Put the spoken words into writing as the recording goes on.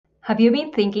Have you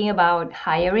been thinking about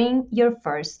hiring your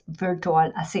first virtual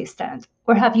assistant?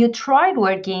 Or have you tried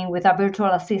working with a virtual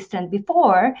assistant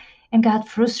before and got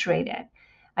frustrated?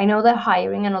 I know that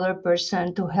hiring another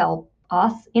person to help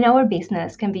us in our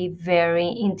business can be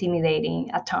very intimidating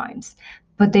at times.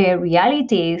 But the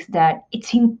reality is that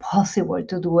it's impossible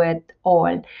to do it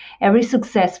all. Every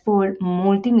successful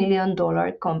multi-million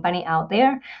dollar company out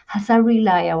there has a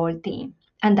reliable team.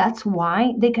 And that's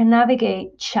why they can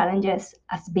navigate challenges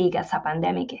as big as a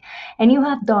pandemic. And you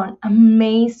have done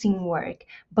amazing work,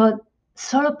 but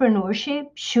solopreneurship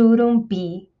shouldn't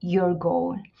be your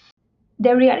goal.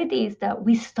 The reality is that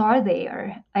we start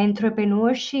there.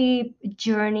 Entrepreneurship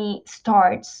journey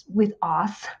starts with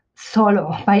us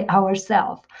solo by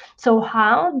ourselves. So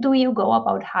how do you go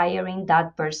about hiring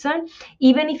that person,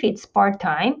 even if it's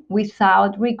part-time,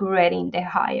 without regretting the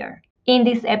hire? In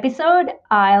this episode,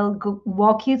 I'll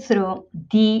walk you through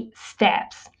the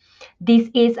steps. This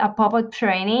is a pop-up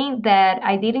training that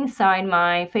I did inside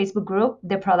my Facebook group,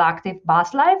 The Productive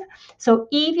Boss Life. So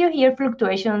if you hear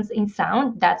fluctuations in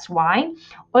sound, that's why.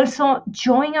 Also,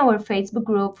 join our Facebook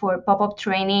group for pop-up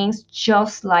trainings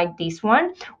just like this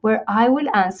one, where I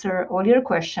will answer all your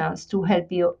questions to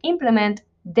help you implement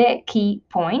the key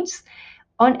points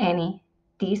on any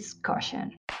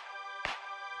discussion.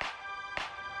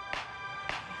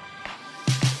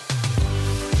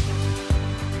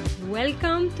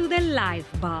 Welcome to the Life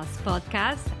Boss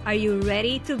podcast. Are you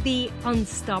ready to be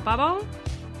unstoppable?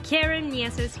 Karen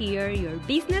Mieses here, your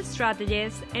business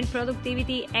strategist and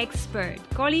productivity expert,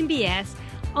 calling BS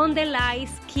on the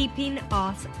lies keeping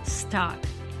us stuck.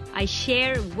 I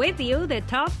share with you the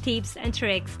top tips and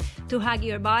tricks to hack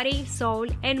your body, soul,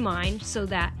 and mind so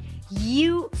that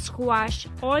you squash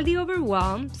all the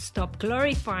overwhelm, stop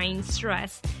glorifying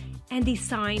stress, and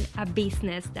design a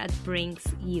business that brings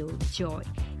you joy.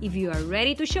 If you are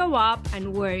ready to show up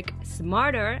and work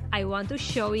smarter, I want to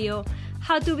show you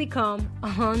how to become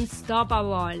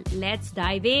unstoppable. Let's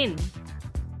dive in.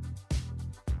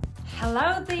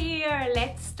 Hello there.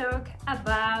 Let's talk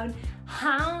about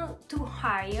how to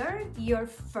hire your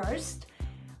first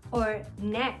or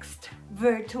next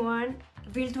virtual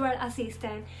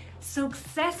assistant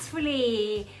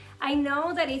successfully. I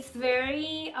know that it's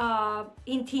very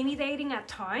intimidating at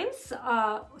times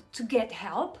to get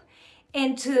help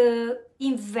and to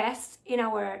invest in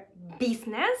our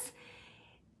business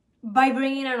by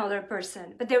bringing another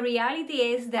person. But the reality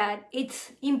is that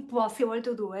it's impossible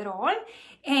to do it all.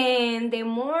 And the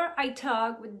more I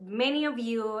talk with many of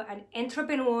you and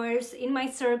entrepreneurs in my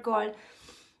circle,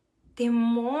 the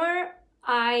more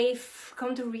I've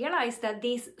come to realize that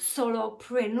this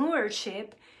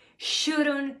solopreneurship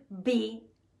shouldn't be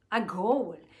a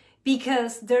goal,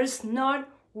 because there's not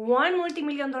one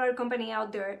multi-million-dollar company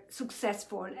out there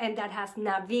successful and that has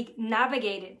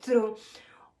navigated through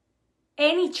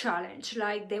any challenge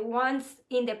like the ones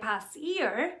in the past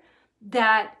year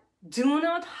that do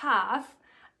not have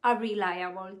a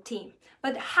reliable team.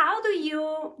 But how do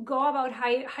you go about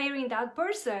hiring that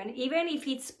person, even if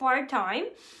it's part-time,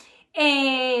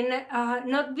 and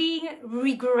not being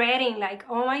regretting like,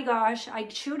 oh my gosh, I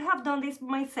should have done this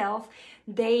myself.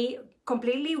 They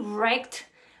completely wrecked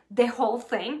the whole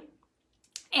thing.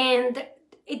 And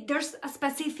there's a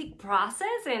specific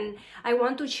process, and I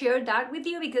want to share that with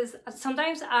you because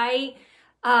sometimes I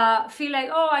feel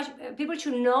like, people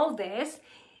should know this.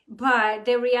 But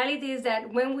the reality is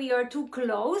that when we are too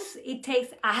close, it takes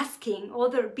asking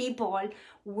other people,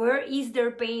 where is their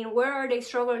pain? Where are they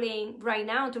struggling right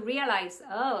now, to realize,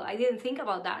 oh, I didn't think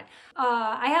about that.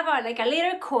 I have a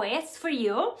little quest for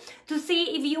you to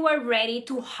see if you are ready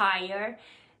to hire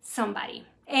somebody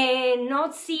and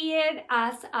not see it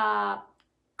as a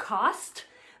cost,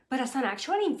 but as an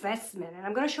actual investment. And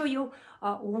I'm going to show you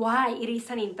why it is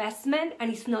an investment and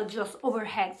it's not just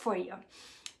overhead for you.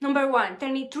 Number one,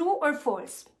 tell me true or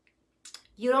false.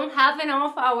 You don't have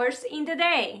enough hours in the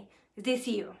day. Is this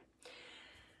you?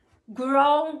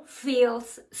 Grow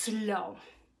feels slow.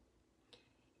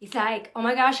 It's like, oh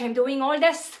my gosh, I'm doing all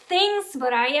these things,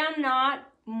 but I am not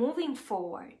moving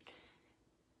forward.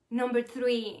 Number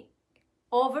three,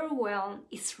 overwhelm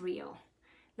is real.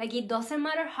 Like, it doesn't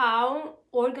matter how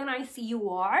organized you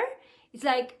are. It's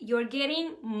like you're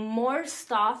getting more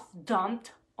stuff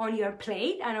dumped on your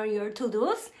plate and on your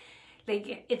to-dos.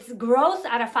 Like, it grows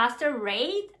at a faster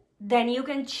rate than you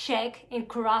can check and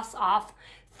cross off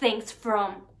things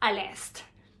from a list.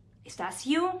 If that's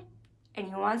you and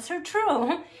you answer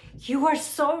true, you are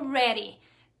so ready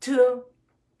to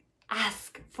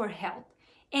ask for help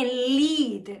and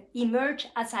lead, emerge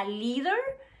as a leader,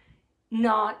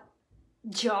 not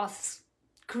just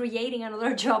creating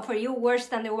another job for you worse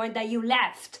than the one that you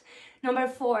left. Number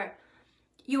 4,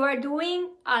 you are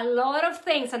doing a lot of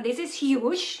things, and this is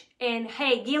huge, and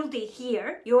hey, guilty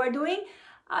here. You are doing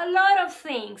a lot of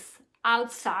things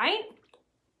outside,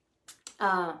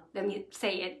 let me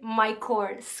say it, my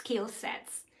core skill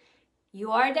sets. You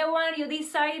are the one, you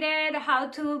decided how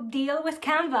to deal with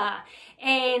Canva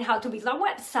and how to build a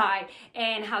website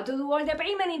and how to do all the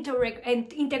payment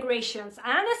integrations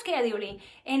and the scheduling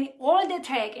and all the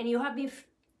tech, and you have been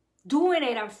doing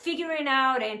it and figuring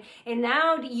out, and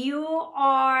now you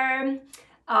are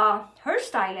a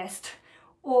hairstylist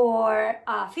or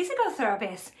a physical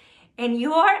therapist, and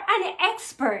you are an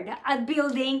expert at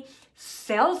building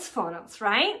sales funnels,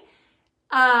 right?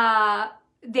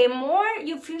 The more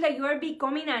you feel that you are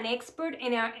becoming an expert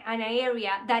in an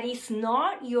area that is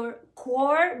not your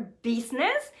core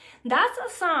business, that's a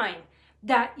sign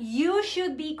that you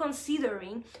should be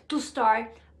considering to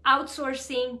start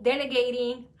outsourcing,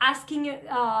 delegating, asking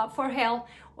for help,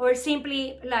 or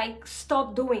simply like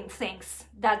stop doing things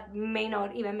that may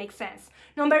not even make sense.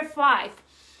 Number 5,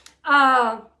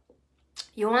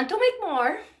 you want to make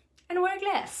more and work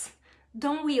less.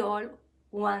 Don't we all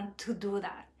want to do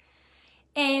that?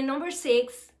 And number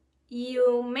 6,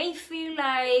 you may feel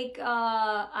like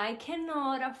I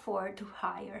cannot afford to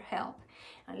hire help.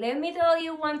 And let me tell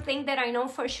you one thing that I know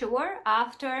for sure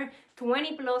after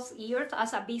 20 plus years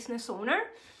as a business owner,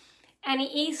 and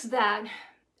it is that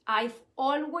I've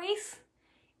always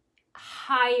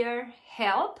hired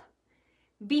help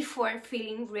before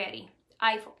feeling ready.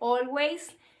 I've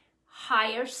always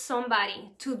hired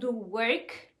somebody to do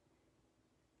work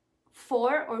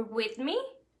for or with me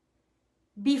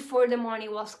before the money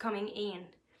was coming in.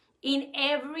 In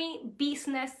every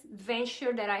business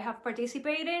venture that I have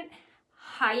participated,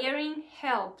 hiring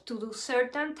help to do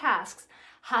certain tasks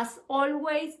has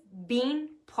always been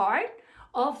part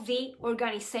of the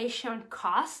organization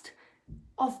cost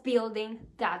of building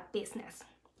that business.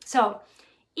 So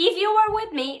if you are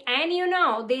with me and you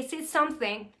know this is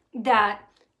something that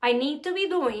I need to be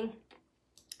doing,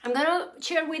 I'm gonna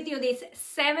share with you these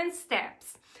 7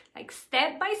 steps, like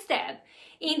step by step,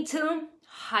 into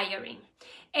hiring.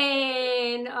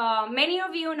 And many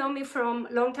of you know me from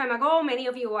a long time ago. Many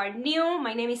of you are new.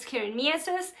 My name is Karen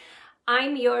Mieses.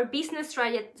 I'm your business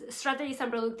strategist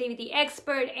and productivity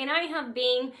expert, and I have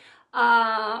been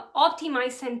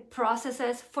optimizing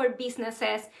processes for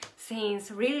businesses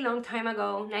since really long time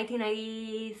ago,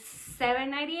 1997,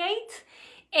 98.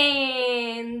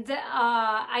 And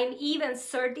I'm even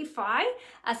certified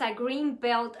as a Green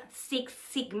Belt Six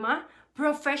Sigma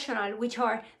professional, which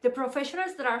are the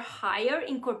professionals that are hired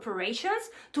in corporations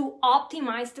to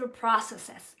optimize their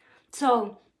processes.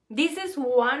 So this is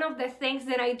one of the things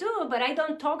that I do, but I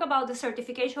don't talk about the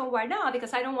certification right now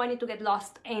because I don't want you to get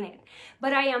lost in it.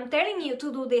 But I am telling you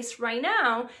to do this right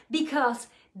now because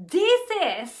this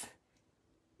is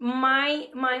my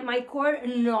core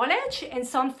knowledge and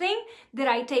something that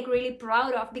I take really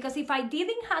proud of, because if I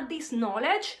didn't have this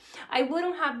knowledge, I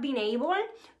wouldn't have been able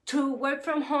to work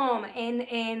from home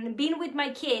and being with my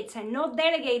kids and not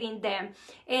delegating them.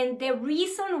 And the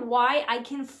reason why I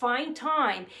can find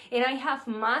time and I have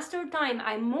mastered time,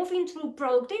 I'm moving through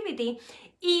productivity,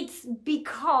 it's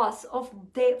because of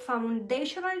the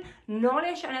foundational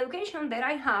knowledge and education that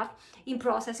I have in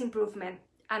process improvement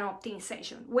and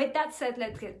optimization. With that said,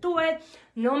 let's get to it.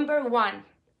 Number 1,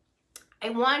 I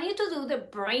want you to do the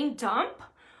brain dump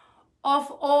of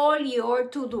all your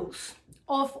to-dos,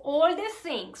 of all the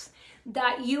things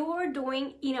that you are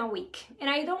doing in a week. And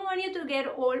I don't want you to get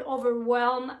all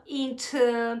overwhelmed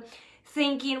into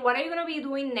thinking, what are you going to be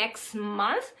doing next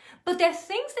month? But the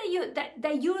things that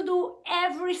you do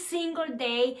every single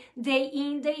day, day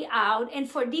in, day out, and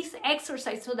for this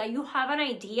exercise so that you have an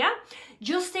idea,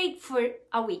 just take for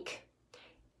a week.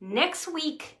 Next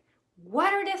week,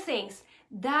 what are the things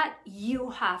that you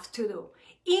have to do?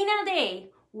 In a day,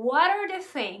 what are the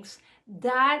things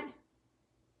that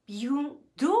you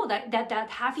do that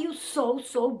have you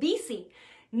so busy?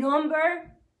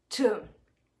 Number 2,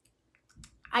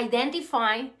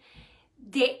 identify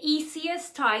the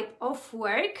easiest type of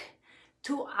work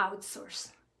to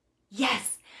outsource.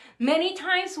 Yes, many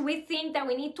times we think that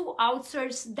we need to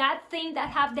outsource that thing that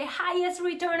have the highest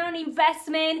return on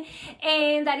investment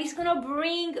and that is gonna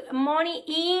bring money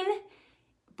in.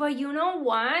 But you know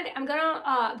what? I'm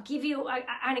gonna give you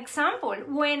an example.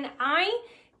 When I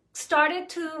started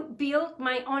to build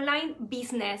my online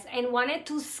business and wanted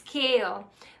to scale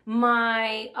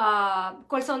my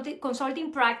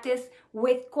consulting practice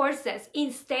with courses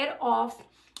instead of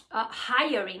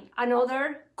hiring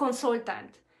another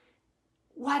consultant,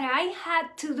 what I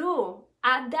had to do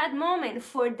at that moment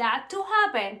for that to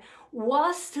happen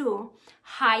was to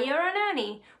hire a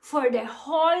nanny for the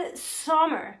whole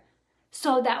summer,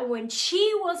 so that when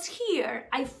she was here,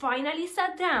 I finally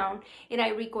sat down and I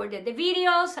recorded the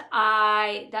videos.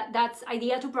 That's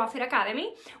Idea to Profit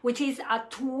Academy, which is a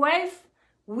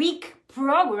 12-week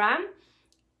program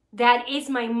that is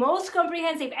my most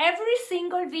comprehensive. Every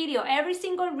single video, every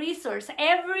single resource,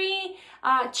 every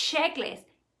checklist,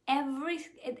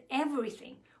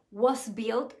 everything was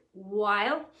built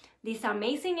while this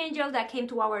amazing angel that came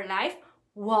to our life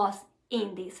was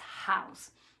in this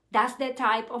house. That's the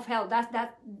type of help.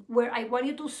 That's where I want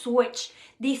you to switch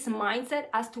this mindset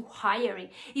as to hiring.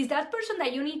 Is that person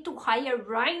that you need to hire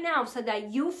right now so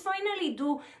that you finally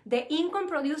do the income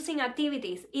producing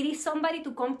activities. It is somebody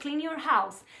to come clean your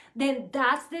house. Then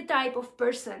that's the type of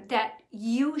person that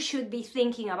you should be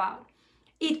thinking about.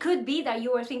 It could be that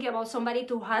you are thinking about somebody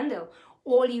to handle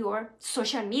all your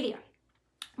social media.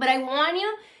 But I want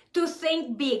you to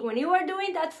think big. When you are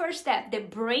doing that first step, the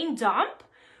brain dump,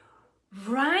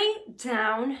 write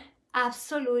down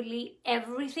absolutely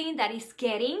everything that is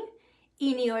getting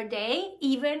in your day,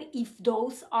 even if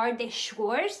those are the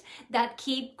chores that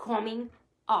keep coming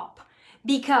up.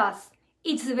 Because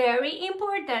it's very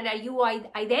important that you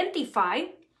identify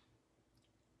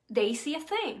the easiest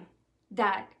thing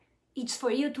that it's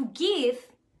for you to give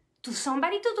to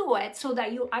somebody to do it, so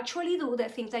that you actually do the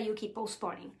things that you keep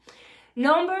postponing.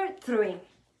 Number 3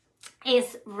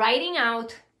 is writing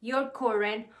out your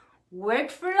current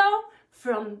workflow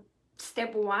from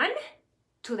step 1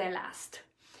 to the last.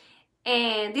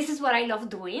 And this is what I love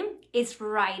doing, is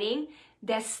writing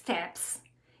the steps,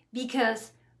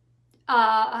 because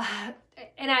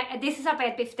this is a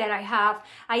pet peeve that I have.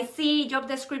 I see job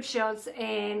descriptions,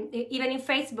 and even in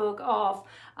Facebook, of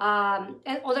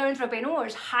other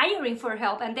entrepreneurs hiring for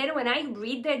help, and then when I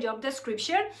read the job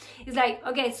description, it's like,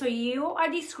 okay, so you are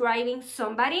describing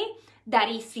somebody that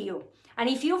is you. And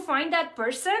if you find that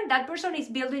person is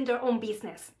building their own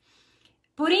business.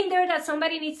 Put in there that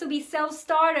somebody needs to be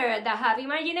self-starter, that have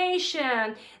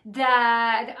imagination,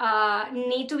 that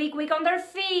need to be quick on their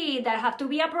feet, that have to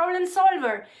be a problem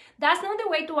solver. That's not the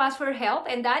way to ask for help,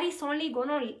 and that is only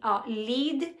gonna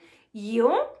lead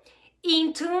you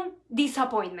into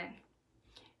disappointment.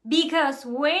 Because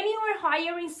when you are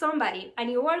hiring somebody and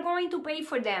you are going to pay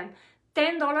for them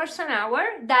 $10 an hour,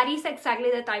 that is exactly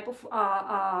the type of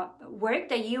work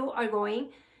that you are going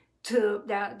to,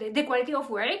 the quality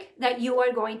of work that you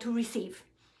are going to receive.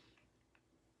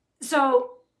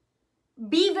 So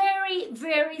be very,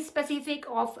 very specific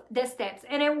of the steps.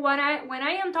 And then when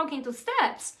I am talking to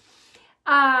steps,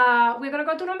 we're gonna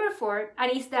go to number 4,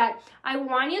 and it's that I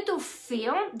want you to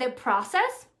film the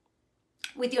process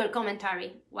with your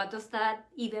commentary. What does that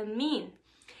even mean?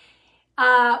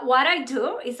 What I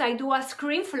do is I do a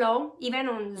screen flow, even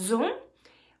on Zoom,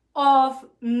 of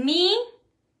me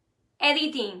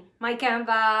editing my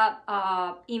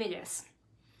Canva images,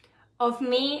 of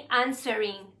me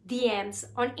answering DMs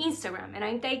on Instagram. And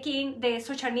I'm taking the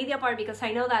social media part because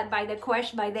I know that by the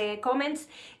comments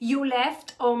you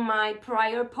left on my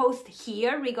prior post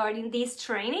here regarding this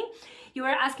training, you were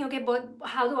asking, okay, but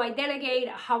how do I delegate?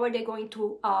 How are they going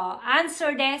to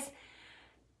answer this?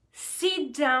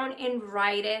 Sit down and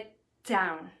write it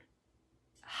down,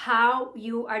 how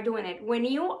you are doing it. When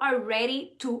you are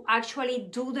ready to actually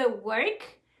do the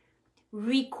work,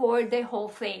 record the whole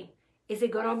thing. Is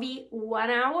it gonna be 1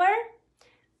 hour?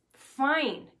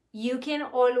 Fine. You can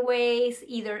always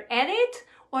either edit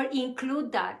or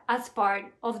include that as part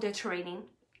of the training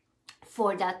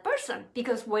for that person.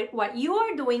 Because what you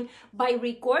are doing by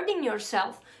recording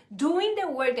yourself, doing the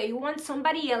work that you want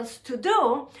somebody else to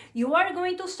do, you are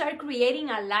going to start creating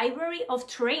a library of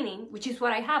training, which is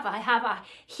what I have. I have a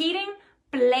hidden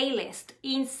playlist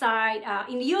inside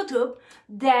in YouTube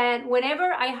that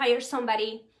whenever I hire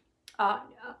somebody,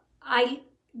 I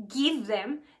give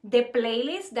them the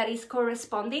playlist that is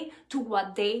corresponding to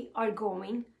what they are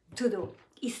going to do.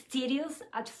 It's tedious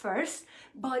at first,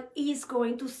 but it's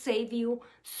going to save you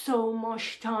so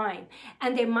much time.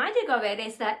 And the magic of it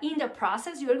is that in the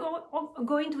process, you're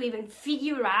going to even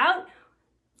figure out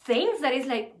things that is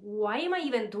like, why am I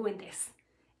even doing this?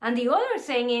 And the other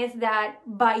thing is that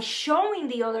by showing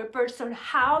the other person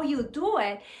how you do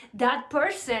it, that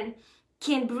person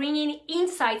can bring in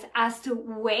insights as to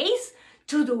ways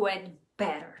to do it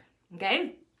better,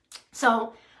 okay?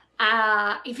 So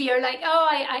if you're like, oh,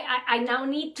 I now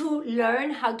need to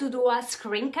learn how to do a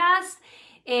screencast,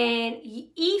 and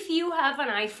if you have an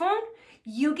iPhone,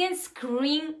 you can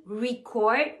screen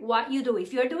record what you do.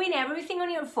 If you're doing everything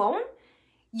on your phone,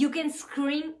 you can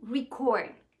screen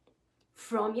record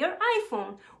from your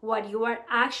iPhone. What you are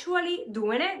actually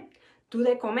doing it, do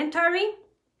the commentary,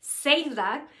 save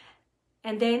that,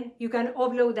 and then you can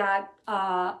upload that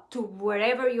to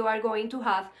wherever you are going to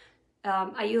have.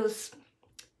 I use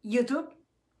YouTube,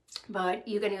 but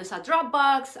you can use a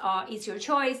Dropbox, it's your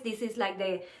choice. This is like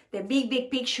the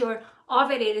big picture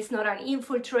of it. It is not an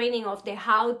in-full training of the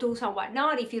how-tos and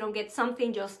whatnot. If you don't get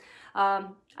something, just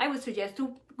I would suggest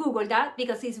to Google that,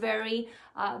 because it's very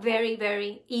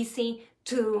easy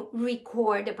to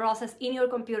record the process in your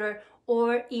computer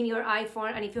or in your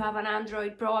iPhone. And if you have an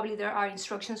Android, probably there are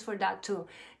instructions for that too.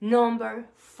 Number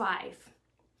 5,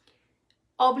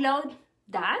 upload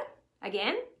that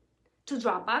again to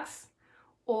Dropbox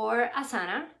or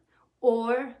Asana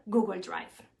or Google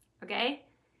Drive, okay?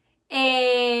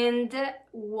 And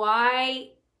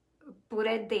why put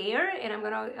it there? And I'm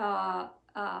gonna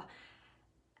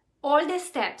all the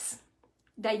steps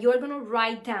that you're gonna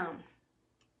write down.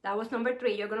 That was number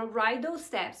 3. You're gonna write those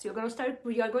steps. You're going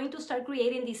to start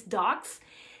creating these docs.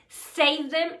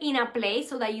 Save them in a place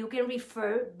so that you can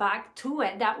refer back to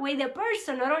it. That way the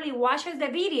person not only watches the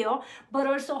video, but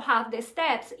also have the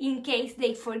steps in case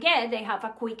they forget, they have a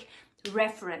quick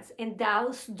reference. And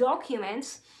those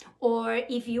documents, or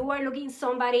if you are looking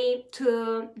somebody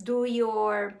to do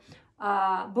your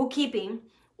bookkeeping,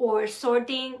 or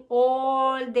sorting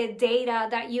all the data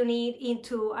that you need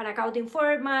into an accounting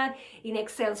format, in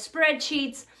Excel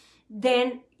spreadsheets,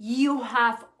 then you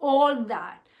have all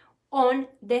that on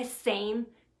the same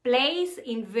place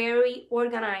in very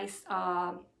organized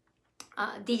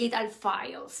digital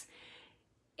files.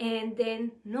 And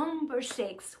then number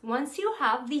 6, once you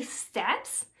have these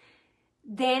steps,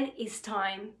 then it's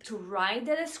time to write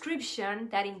the description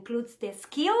that includes the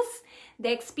skills,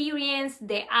 the experience,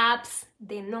 the apps,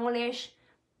 the knowledge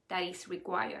that is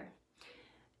required.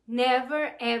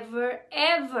 Never, ever,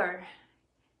 ever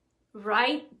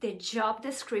write the job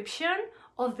description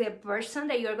of the person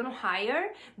that you're going to hire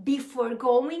before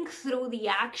going through the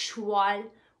actual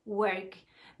work.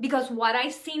 Because what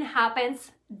I've seen happens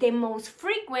the most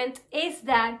frequent is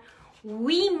that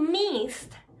we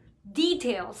missed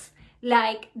details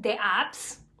like the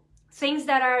apps, things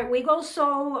that are, we go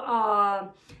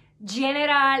so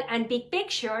general and big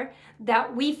picture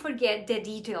that we forget the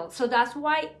details. So that's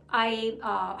why I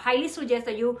highly suggest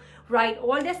that you write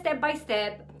all the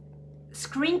step-by-step,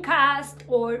 screencast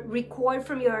or record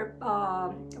from your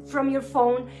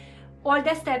phone, all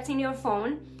the steps in your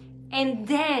phone. And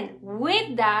then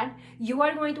with that, you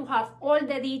are going to have all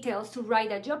the details to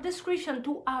write a job description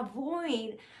to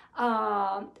avoid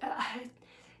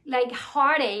like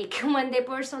heartache when the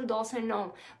person doesn't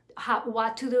know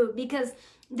what to do. Because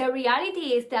the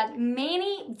reality is that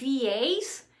many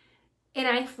VAs, and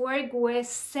I've worked with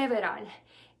several,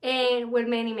 and well,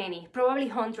 many, probably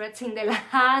hundreds in the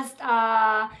last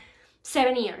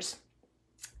 7 years.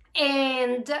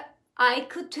 And I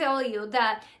could tell you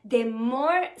that the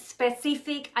more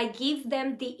specific I give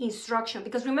them the instruction,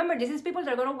 because remember, this is people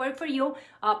that are going to work for you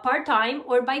part-time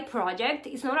or by project.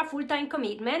 It's not a full-time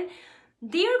commitment.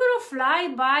 They're going to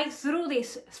fly by through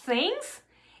these things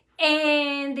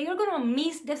and they are going to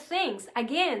miss the things.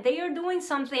 Again, they are doing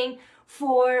something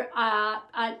for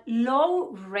a low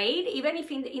rate. Even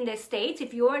if in the States,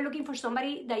 if you are looking for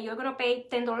somebody that you're going to pay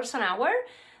 $10 an hour,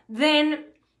 then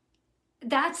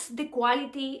that's the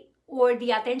quality or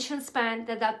the attention span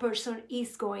that that person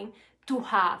is going to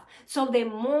have. So the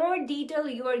more detail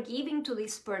you are giving to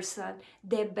this person,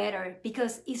 the better,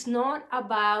 because it's not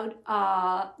about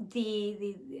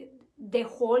the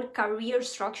whole career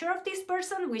structure of this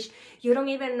person, which you don't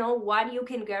even know what you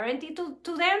can guarantee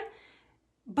to them,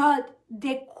 but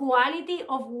the quality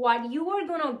of what you are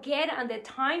going to get and the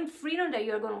time freedom that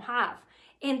you're going to have.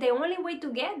 And the only way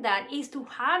to get that is to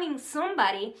having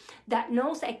somebody that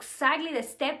knows exactly the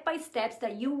step-by-steps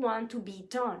that you want to be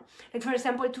done. Like for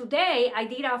example, today I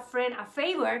did a friend a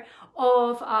favor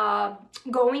of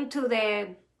going to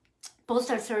the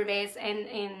postal service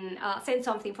and send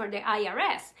something for the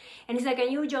IRS. And he's like,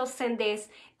 can you just send this?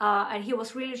 And he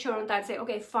was really sure on that. I said,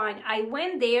 okay, fine. I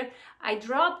went there, I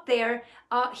dropped there.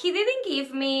 He didn't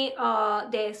give me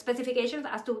the specifications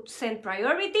as to send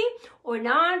priority or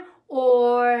not,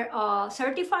 or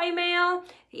certified mail.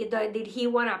 Did he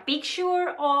want a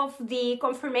picture of the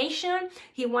confirmation?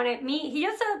 He wanted me, he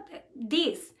just said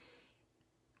this.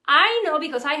 I know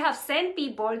because I have sent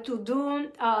people to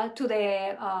do to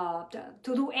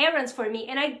do errands for me,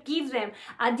 and I give them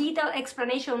a detailed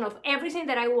explanation of everything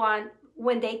that I want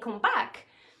when they come back.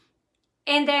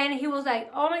 And then he was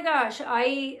like, oh my gosh,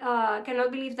 I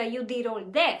cannot believe that you did all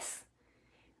this.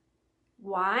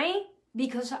 Why?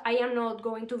 because I am not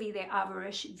going to be the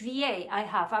average VA. I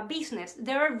have a business.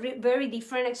 There are very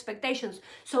different expectations.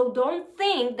 So don't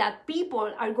think that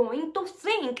people are going to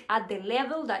think at the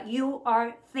level that you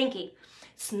are thinking.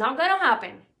 It's not gonna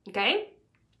happen, okay?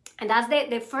 And that's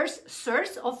the first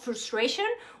source of frustration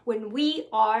when we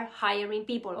are hiring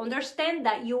people. Understand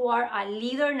that you are a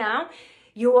leader now,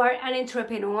 you are an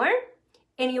entrepreneur,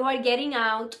 and you are getting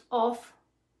out of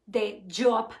the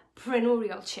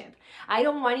jobpreneurship. I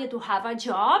don't want you to have a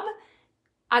job,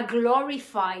 a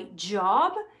glorified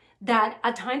job that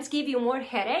at times give you more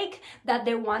headache than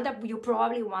the one that you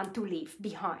probably want to leave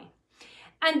behind.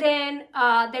 And then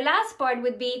the last part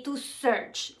would be to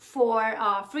search for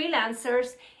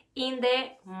freelancers in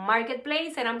the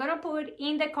marketplace. And I'm gonna put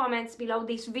in the comments below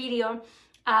this video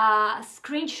a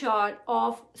screenshot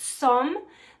of some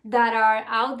that are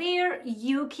out there.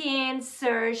 You can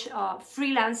search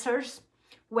freelancers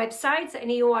websites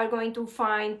and you are going to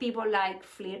find people like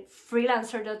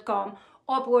freelancer.com,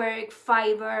 Upwork,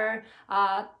 Fiverr,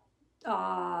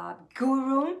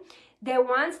 Guru. The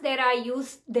ones that I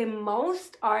use the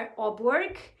most are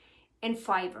Upwork and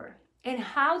Fiverr. And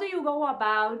how do you go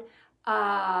about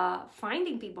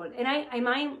finding people? And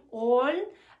I'm all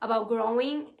about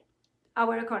growing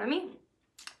our economy.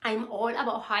 I'm all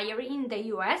about hiring in the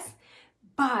US,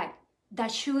 but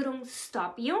that shouldn't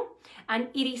stop you. And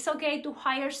it is okay to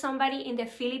hire somebody in the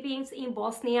Philippines, in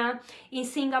Bosnia, in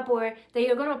Singapore, that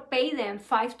you're gonna pay them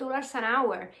 $5 an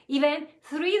hour, even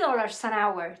 $3 an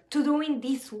hour to doing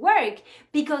this work,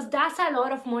 because that's a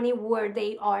lot of money where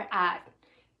they are at.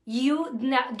 You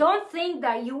don't think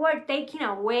that you are taking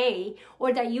away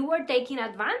or that you are taking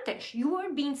advantage. You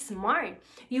are being smart.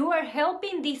 You are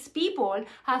helping these people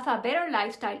have a better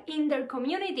lifestyle in their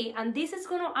community, and this is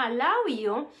going to allow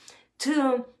you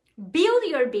to build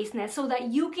your business so that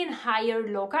you can hire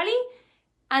locally,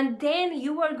 and then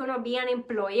you are going to be an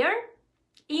employer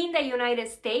in the United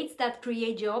States that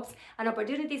create jobs and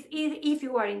opportunities if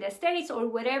you are in the States or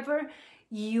wherever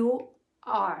you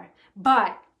are.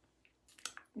 But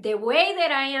the way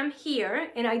that I am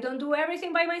here, and I don't do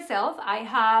everything by myself, I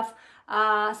have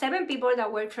 7 people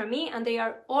that work for me, and they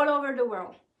are all over the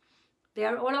world. They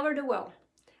are all over the world.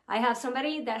 I have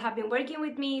somebody that have been working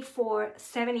with me for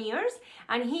 7 years,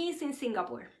 and he's in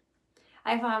Singapore.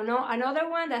 I have another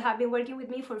one that have been working with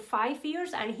me for 5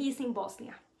 years, and he's in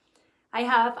Bosnia. I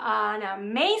have an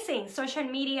amazing social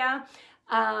media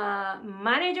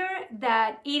manager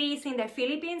that it is in the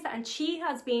Philippines, and she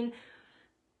has been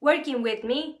working with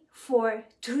me for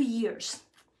 2 years.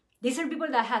 These are people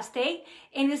that have stayed,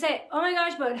 and you say, oh my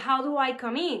gosh, but how do I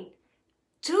come in?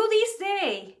 To this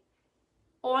day,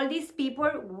 all these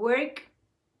people work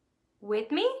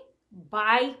with me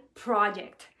by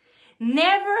project.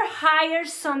 Never hire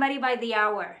somebody by the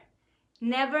hour.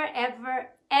 Never, ever,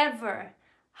 ever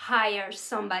hire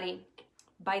somebody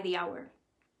by the hour.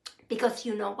 Because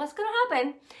you know what's gonna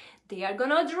happen? They are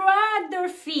gonna drag their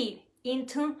feet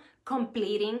into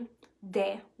completing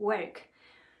the work.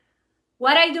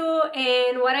 What I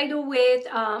do with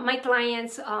my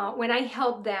clients when I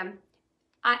help them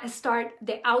start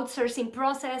the outsourcing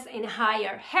process and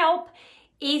hire help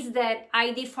is that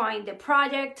I define the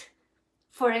project.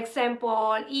 For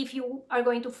example, if you are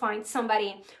going to find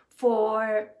somebody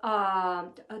for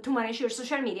to manage your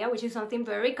social media, which is something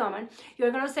very common,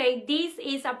 you're gonna say, this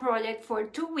is a project for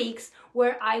 2 weeks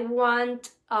where I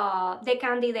want the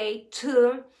candidate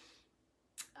to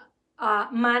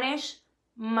manage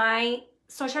my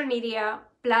social media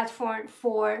platform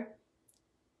for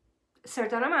a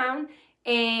certain amount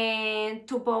and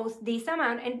to post this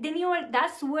amount, and then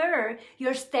that's where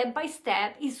your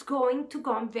step-by-step is going to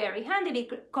come very handy,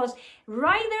 because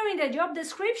right there in the job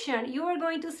description you are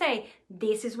going to say,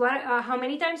 this is what how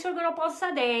many times you're going to post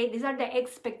a day, these are the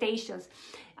expectations,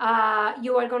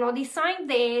 you are going to design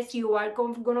this, you are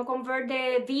going to convert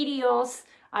the videos,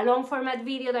 a long format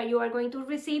video that you are going to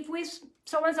receive with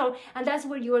so and so, and that's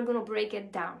where you are going to break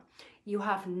it down. You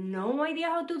have no idea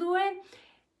how to do it?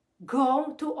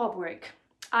 Go to Upwork.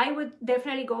 I would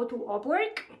definitely go to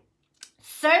Upwork.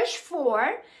 Search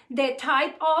for the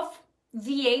type of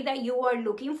VA that you are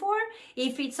looking for.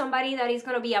 If it's somebody that is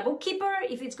going to be a bookkeeper,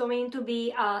 if it's going to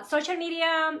be a social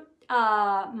media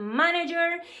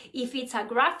manager, if it's a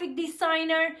graphic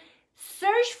designer,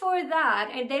 search for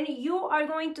that, and then you are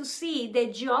going to see the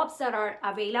jobs that are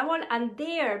available, and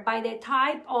there, by the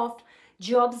type of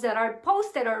jobs that are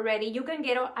posted already, you can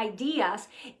get ideas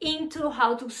into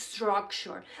how to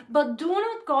structure. But do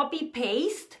not copy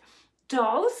paste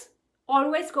those.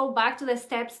 Always go back to the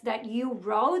steps that you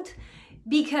wrote,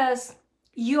 because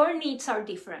your needs are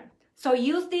different. So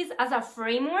use this as a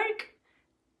framework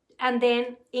and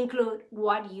then include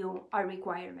what you are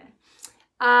requiring.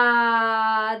 Then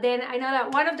I know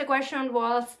that one of the questions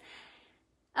was,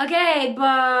 okay,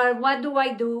 but what do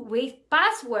I do with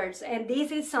passwords? And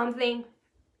this is something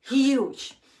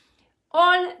huge.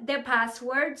 All the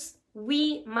passwords,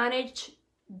 we manage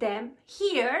them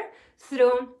here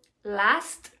through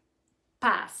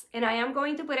LastPass. And I am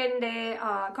going to put it in the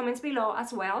comments below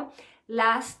as well.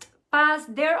 LastPass,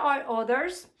 there are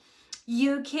others.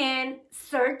 You can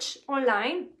search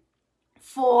online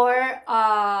for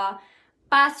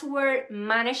password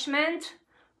management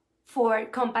for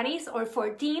companies or for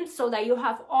teams, so that you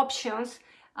have options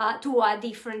to add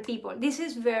different people. This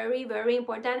is very, very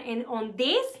important. And on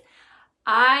this,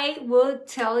 I will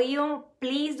tell you,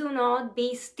 please do not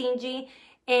be stingy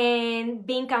and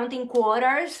being counting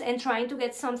quarters and trying to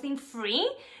get something free,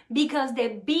 because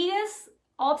the biggest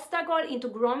obstacle into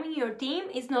growing your team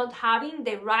is not having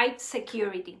the right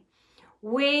security.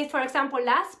 With, for example,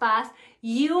 LastPass,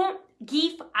 you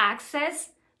give access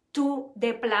to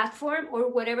the platform or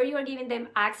whatever you are giving them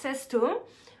access to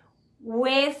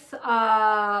with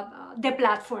the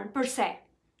platform per se.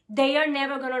 They are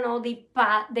never gonna know the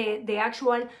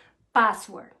actual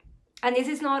password. And this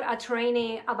is not a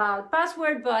training about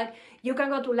password, but you can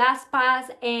go to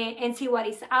LastPass and see what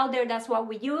is out there. That's what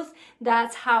we use.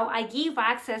 That's how I give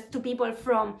access to people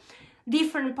from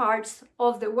different parts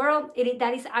of the world.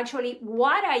 That is actually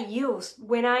what I use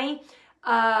when I'm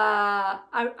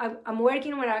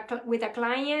working with a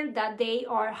client that they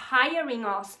are hiring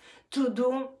us to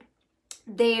do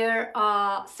their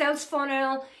sales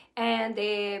funnel and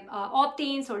the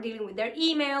opt-ins or dealing with their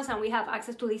emails, and we have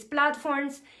access to these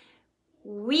platforms.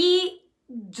 We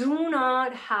do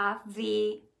not have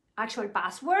the actual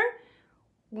password.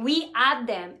 We add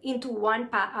them into one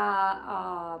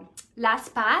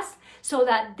LastPass so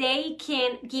that they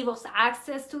can give us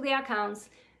access to the accounts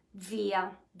via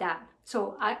that.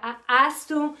 So as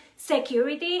to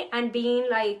security and being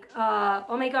like,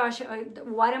 oh my gosh,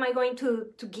 what am I going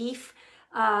to give?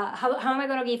 How am I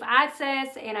going to give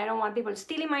access? And I don't want people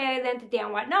stealing my identity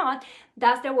and whatnot.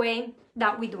 That's the way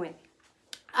that we do it.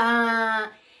 I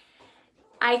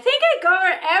think I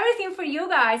covered everything for you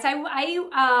guys.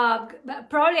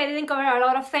 Probably I didn't cover a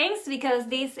lot of things because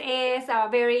this is a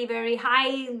very, very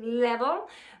high level.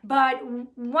 But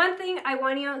one thing I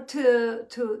want you to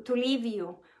leave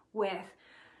you with: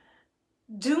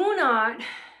 do not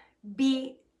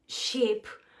be cheap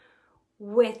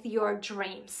with your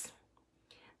dreams.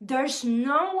 There's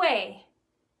no way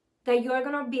that you're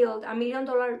gonna build $1 million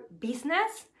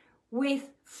business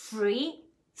with free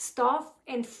stuff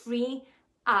and free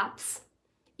apps.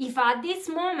 If at this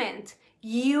moment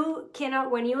you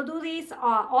cannot, when you do this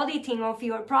auditing of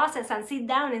your process and sit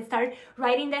down and start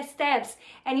writing the steps,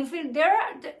 and you feel there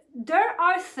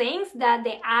are things that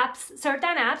the apps,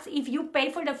 certain apps, if you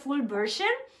pay for the full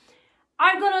version,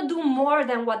 are gonna do more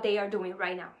than what they are doing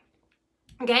right now.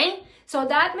 Okay, so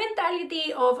that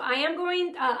mentality of I am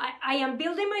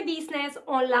building my business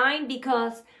online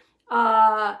because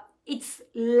it's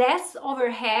less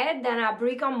overhead than a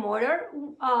brick and mortar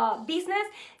business.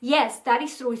 Yes, that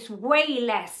is true. It's way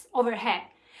less overhead,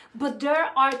 but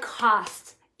there are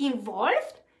costs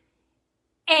involved.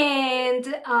 And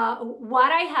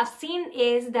what I have seen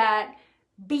is that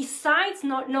besides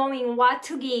not knowing what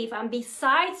to give, and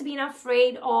besides being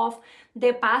afraid of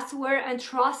the password and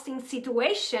trusting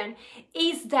situation,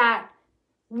 is that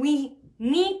we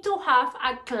need to have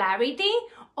a clarity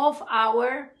of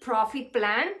our profit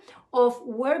plan, of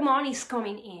where money is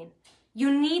coming in.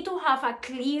 You need to have a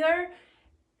clear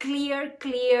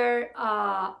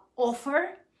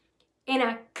offer and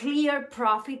a clear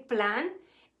profit plan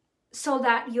so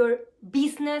that your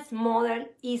business model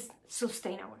is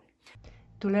sustainable.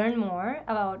 To learn more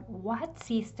about what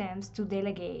systems to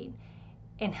delegate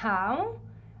and how,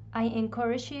 I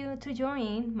encourage you to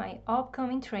join my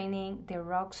upcoming training, The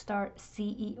Rockstar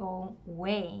CEO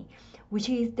Way, which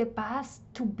is the path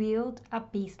to build a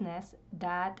business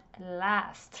that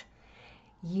lasts.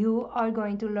 You are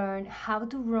going to learn how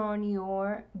to run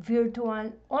your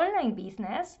virtual online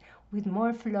business with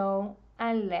more flow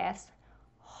and less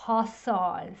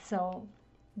hustle. So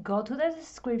go to the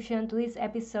description to this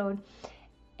episode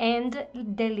and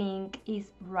the link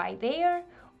is right there,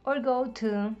 or go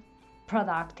to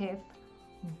Productive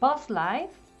Boss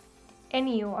Life and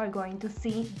you are going to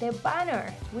see the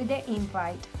banner with the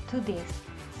invite to this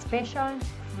special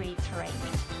free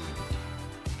training.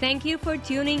 Thank you for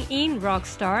tuning in,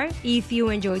 Rockstar. If you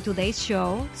enjoyed today's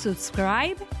show,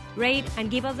 subscribe, rate,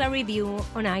 and give us a review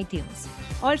on iTunes.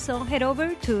 Also, head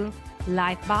over to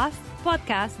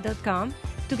lifebosspodcast.com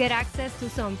to get access to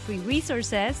some free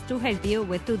resources to help you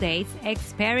with today's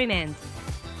experiment.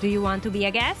 Do you want to be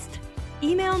a guest?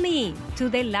 Email me to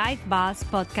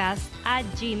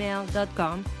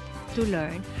thelifebosspodcast@gmail.com to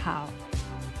learn how.